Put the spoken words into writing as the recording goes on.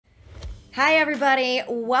Hi everybody,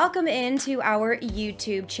 welcome into our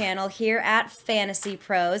YouTube channel here at Fantasy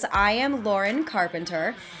Pros. I am Lauren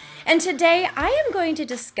Carpenter, and today I am going to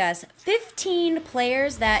discuss 15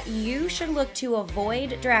 players that you should look to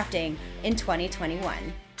avoid drafting in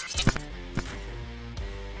 2021.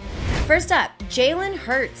 First up, Jalen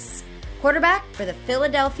Hurts, quarterback for the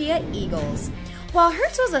Philadelphia Eagles. While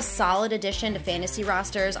Hurts was a solid addition to fantasy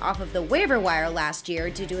rosters off of the waiver wire last year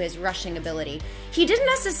due to his rushing ability, he didn't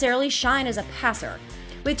necessarily shine as a passer.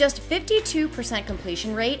 With just 52%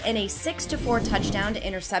 completion rate and a 6-to-4 touchdown to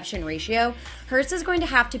interception ratio, Hurts is going to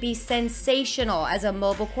have to be sensational as a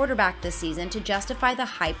mobile quarterback this season to justify the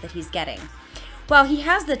hype that he's getting. While he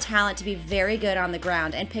has the talent to be very good on the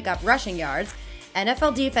ground and pick up rushing yards,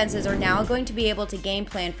 NFL defenses are now going to be able to game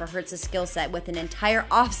plan for Hurts' skill set with an entire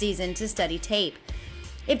offseason to study tape.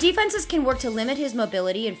 If defenses can work to limit his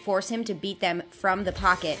mobility and force him to beat them from the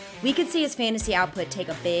pocket, we could see his fantasy output take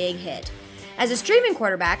a big hit. As a streaming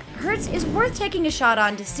quarterback, Hurts is worth taking a shot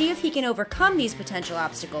on to see if he can overcome these potential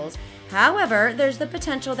obstacles. However, there's the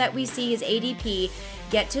potential that we see his ADP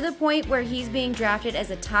get to the point where he's being drafted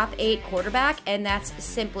as a top 8 quarterback, and that's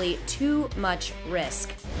simply too much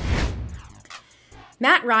risk.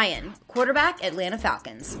 Matt Ryan, quarterback, Atlanta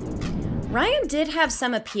Falcons. Ryan did have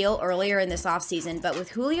some appeal earlier in this offseason, but with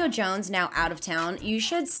Julio Jones now out of town, you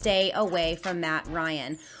should stay away from Matt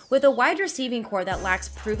Ryan. With a wide receiving core that lacks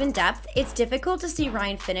proven depth, it's difficult to see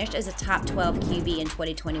Ryan finish as a top 12 QB in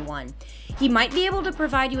 2021. He might be able to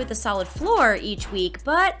provide you with a solid floor each week,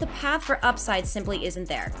 but the path for upside simply isn't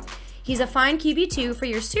there. He's a fine QB2 for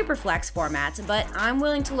your super flex formats, but I'm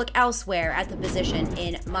willing to look elsewhere at the position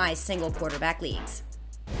in my single quarterback leagues.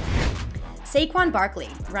 Saquon Barkley,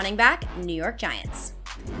 running back, New York Giants.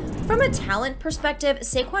 From a talent perspective,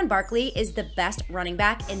 Saquon Barkley is the best running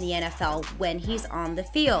back in the NFL when he's on the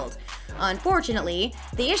field. Unfortunately,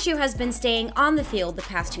 the issue has been staying on the field the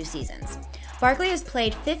past 2 seasons. Barkley has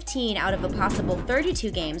played 15 out of a possible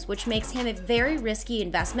 32 games, which makes him a very risky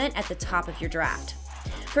investment at the top of your draft.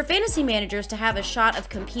 For fantasy managers to have a shot of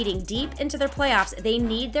competing deep into their playoffs, they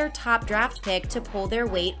need their top draft pick to pull their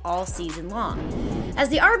weight all season long. As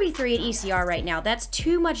the RB3 at ECR right now, that's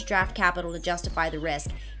too much draft capital to justify the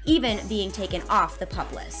risk, even being taken off the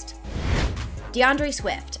PUP list. DeAndre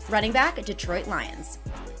Swift, running back, Detroit Lions.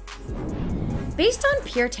 Based on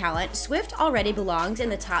pure talent, Swift already belongs in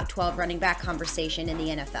the top 12 running back conversation in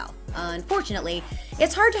the NFL. Unfortunately,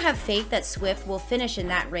 it's hard to have faith that Swift will finish in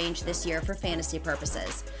that range this year for fantasy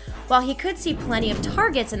purposes. While he could see plenty of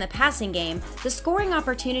targets in the passing game, the scoring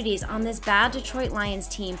opportunities on this bad Detroit Lions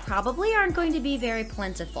team probably aren't going to be very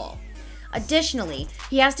plentiful. Additionally,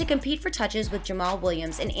 he has to compete for touches with Jamal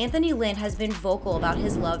Williams, and Anthony Lynn has been vocal about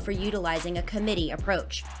his love for utilizing a committee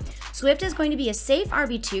approach. Swift is going to be a safe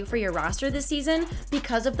RB2 for your roster this season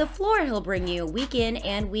because of the floor he'll bring you week in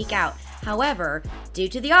and week out. However, due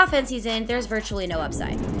to the offense he's in, there's virtually no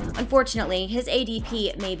upside. Unfortunately, his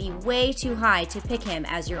ADP may be way too high to pick him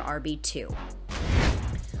as your RB2.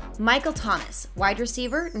 Michael Thomas, wide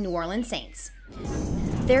receiver, New Orleans Saints.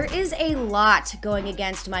 There is a lot going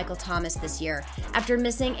against Michael Thomas this year. After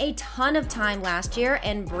missing a ton of time last year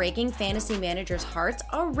and breaking fantasy managers' hearts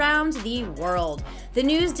around the world, the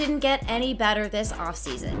news didn't get any better this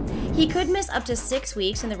offseason. He could miss up to 6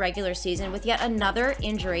 weeks in the regular season with yet another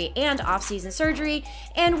injury and offseason surgery,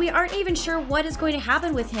 and we aren't even sure what is going to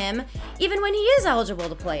happen with him even when he is eligible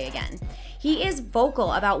to play again. He is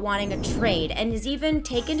vocal about wanting a trade and has even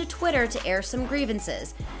taken to Twitter to air some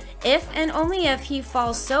grievances. If and only if he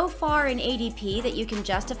falls so far in ADP that you can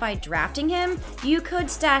justify drafting him, you could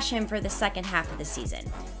stash him for the second half of the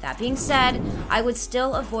season. That being said, I would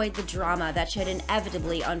still avoid the drama that should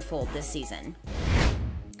inevitably unfold this season.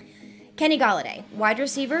 Kenny Golladay, wide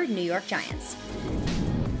receiver, New York Giants.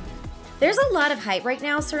 There's a lot of hype right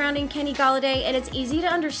now surrounding Kenny Golladay, and it's easy to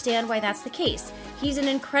understand why that's the case. He's an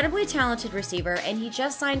incredibly talented receiver, and he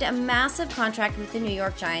just signed a massive contract with the New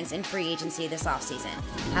York Giants in free agency this offseason.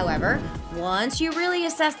 However, once you really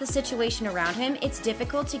assess the situation around him, it's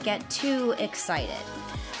difficult to get too excited.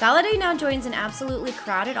 Golladay now joins an absolutely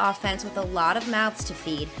crowded offense with a lot of mouths to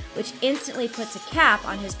feed, which instantly puts a cap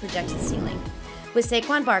on his projected ceiling. With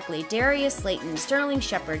Saquon Barkley, Darius Slayton, Sterling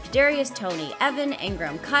Shepard, Kadarius Toney, Evan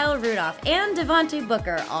Ingram, Kyle Rudolph, and Devontae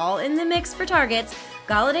Booker all in the mix for targets,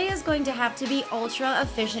 Golladay is going to have to be ultra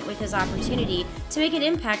efficient with his opportunity to make an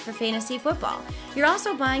impact for fantasy football. You're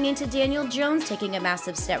also buying into Daniel Jones taking a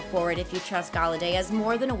massive step forward if you trust Golladay as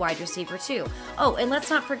more than a wide receiver too. Oh, and let's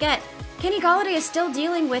not forget, Kenny Golladay is still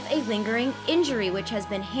dealing with a lingering injury which has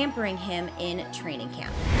been hampering him in training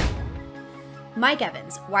camp. Mike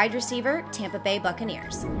Evans, wide receiver, Tampa Bay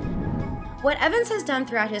Buccaneers. What Evans has done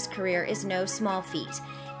throughout his career is no small feat.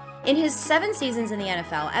 In his 7 seasons in the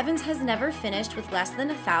NFL, Evans has never finished with less than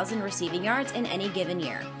 1,000 receiving yards in any given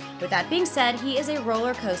year. With that being said, he is a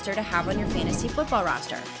roller coaster to have on your fantasy football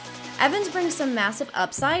roster. Evans brings some massive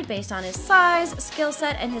upside based on his size, skill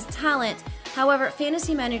set, and his talent. However,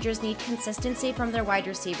 fantasy managers need consistency from their wide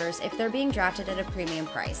receivers if they're being drafted at a premium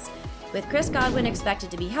price. With Chris Godwin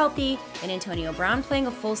expected to be healthy and Antonio Brown playing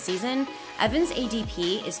a full season, Evans'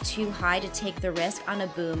 ADP is too high to take the risk on a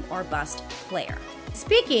boom or bust player.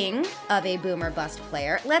 Speaking of a boom or bust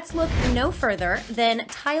player, let's look no further than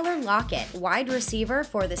Tyler Lockett, wide receiver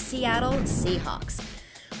for the Seattle Seahawks.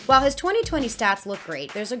 While his 2020 stats look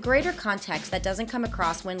great, there's a greater context that doesn't come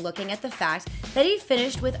across when looking at the fact that he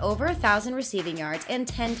finished with over 1,000 receiving yards and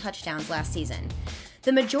 10 touchdowns last season.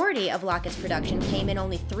 The majority of Lockett's production came in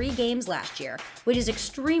only 3 games last year, which is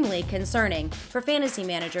extremely concerning for fantasy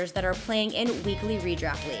managers that are playing in weekly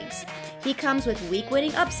redraft leagues. He comes with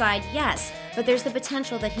week-winning upside, yes, but there's the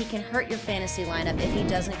potential that he can hurt your fantasy lineup if he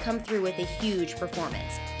doesn't come through with a huge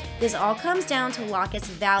performance. This all comes down to Lockett's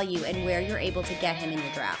value and where you're able to get him in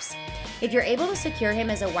your drafts. If you're able to secure him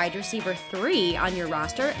as a wide receiver 3 on your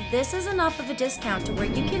roster, this is enough of a discount to where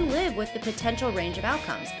you can live with the potential range of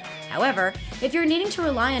outcomes. However, if you're needing to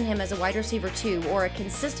rely on him as a wide receiver 2 or a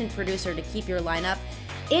consistent producer to keep your lineup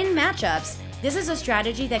in matchups, this is a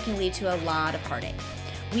strategy that can lead to a lot of heartache.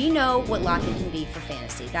 We know what Lockett can be for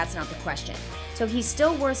fantasy, that's not the question. So he's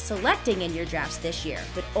still worth selecting in your drafts this year,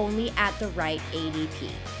 but only at the right ADP.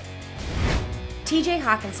 TJ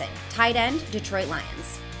Hawkinson, tight end, Detroit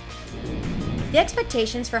Lions. The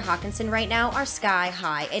expectations for Hawkinson right now are sky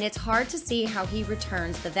high, and it's hard to see how he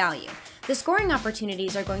returns the value. The scoring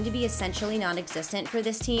opportunities are going to be essentially non-existent for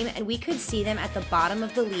this team, and we could see them at the bottom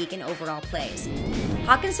of the league in overall plays.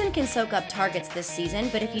 Hawkinson can soak up targets this season,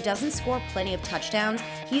 but if he doesn't score plenty of touchdowns,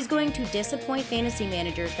 he's going to disappoint fantasy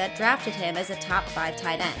managers that drafted him as a top 5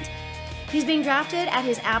 tight end. He's being drafted at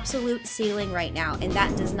his absolute ceiling right now, and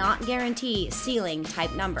that does not guarantee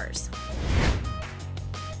ceiling-type numbers.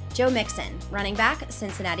 Joe Mixon, running back,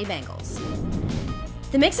 Cincinnati Bengals.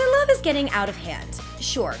 The Mixon love is getting out of hand.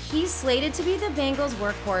 Sure, he's slated to be the Bengals'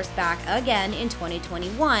 workhorse back again in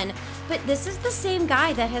 2021, but this is the same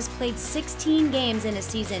guy that has played 16 games in a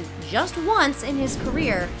season just once in his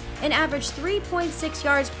career and averaged 3.6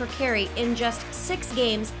 yards per carry in just 6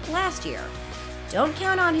 games last year. Don't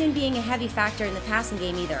count on him being a heavy factor in the passing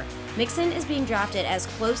game either. Mixon is being drafted as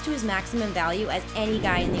close to his maximum value as any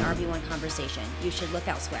guy in the RB1 conversation. You should look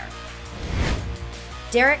elsewhere.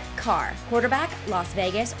 Derek Carr, quarterback, Las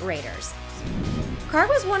Vegas Raiders. Carr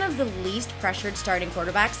was one of the least pressured starting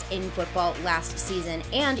quarterbacks in football last season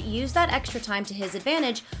and used that extra time to his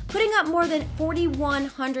advantage, putting up more than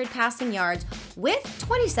 4,100 passing yards with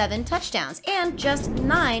 27 touchdowns and just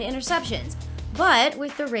 9 interceptions. But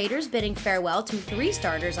with the Raiders bidding farewell to 3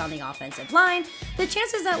 starters on the offensive line, the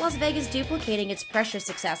chances that Las Vegas duplicating its pressure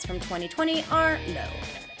success from 2020 are low.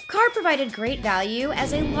 Carr provided great value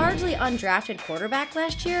as a largely undrafted quarterback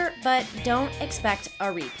last year, but don't expect a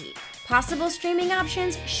repeat. Possible streaming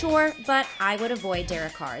options? Sure, but I would avoid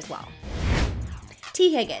Derek Carr as well.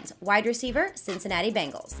 T. Higgins, wide receiver, Cincinnati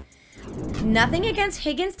Bengals. Nothing against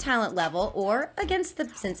Higgins' talent level or against the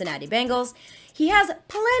Cincinnati Bengals. He has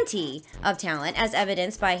plenty of talent, as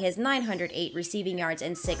evidenced by his 908 receiving yards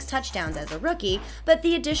and 6 touchdowns as a rookie, but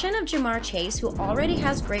the addition of Jamar Chase, who already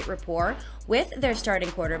has great rapport with their starting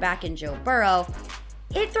quarterback in Joe Burrow,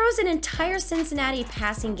 it throws an entire Cincinnati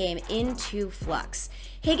passing game into flux.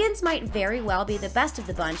 Higgins might very well be the best of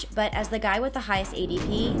the bunch, but as the guy with the highest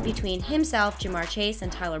ADP between himself, Jamar Chase,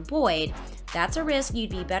 and Tyler Boyd, that's a risk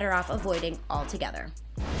you'd be better off avoiding altogether.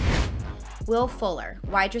 Will Fuller,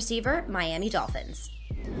 wide receiver, Miami Dolphins.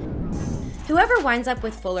 Whoever winds up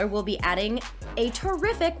with Fuller will be adding a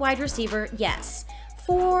terrific wide receiver, yes,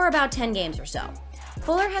 for about 10 games or so.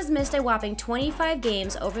 Fuller has missed a whopping 25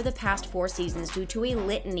 games over the past 4 seasons due to a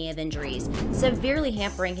litany of injuries, severely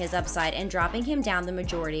hampering his upside and dropping him down the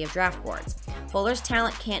majority of draft boards. Fuller's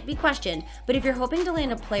talent can't be questioned, but if you're hoping to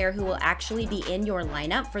land a player who will actually be in your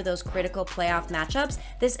lineup for those critical playoff matchups,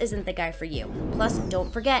 this isn't the guy for you. Plus,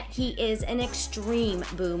 don't forget, he is an extreme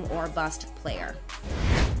boom or bust player.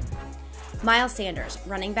 Miles Sanders,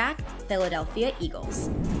 running back, Philadelphia Eagles.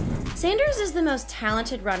 Sanders is the most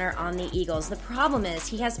talented runner on the Eagles. The problem is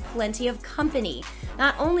he has plenty of company.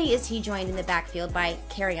 Not only is he joined in the backfield by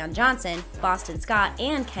Kerryon Johnson, Boston Scott,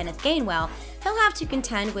 and Kenneth Gainwell, he'll have to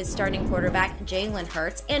contend with starting quarterback Jalen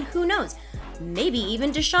Hurts and who knows, maybe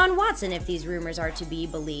even Deshaun Watson if these rumors are to be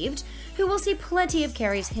believed, who will see plenty of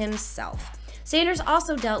carries himself. Sanders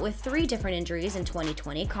also dealt with 3 different injuries in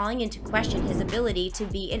 2020, calling into question his ability to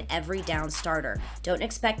be an every down starter. Don't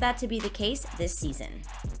expect that to be the case this season.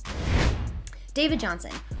 David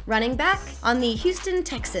Johnson, running back on the Houston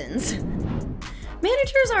Texans.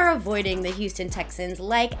 Managers are avoiding the Houston Texans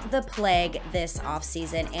like the plague this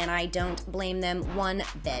offseason, and I don't blame them one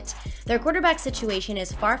bit. Their quarterback situation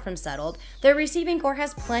is far from settled, their receiving core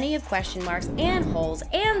has plenty of question marks and holes,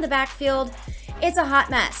 and the backfield, it's a hot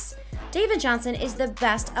mess. David Johnson is the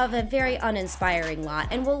best of a very uninspiring lot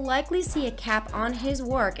and will likely see a cap on his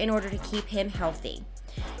work in order to keep him healthy.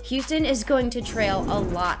 Houston is going to trail a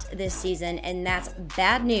lot this season, and that's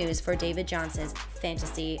bad news for David Johnson's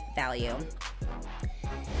fantasy value.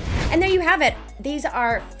 And there you have it. These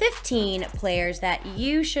are 15 players that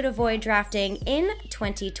you should avoid drafting in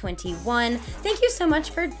 2021. Thank you so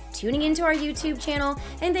much for tuning into our YouTube channel,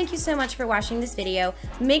 and thank you so much for watching this video.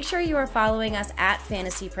 Make sure you are following us at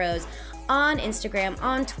FantasyPros on Instagram,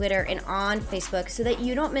 on Twitter, and on Facebook so that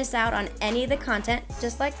you don't miss out on any of the content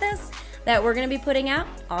just like this that we're going to be putting out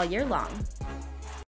all year long.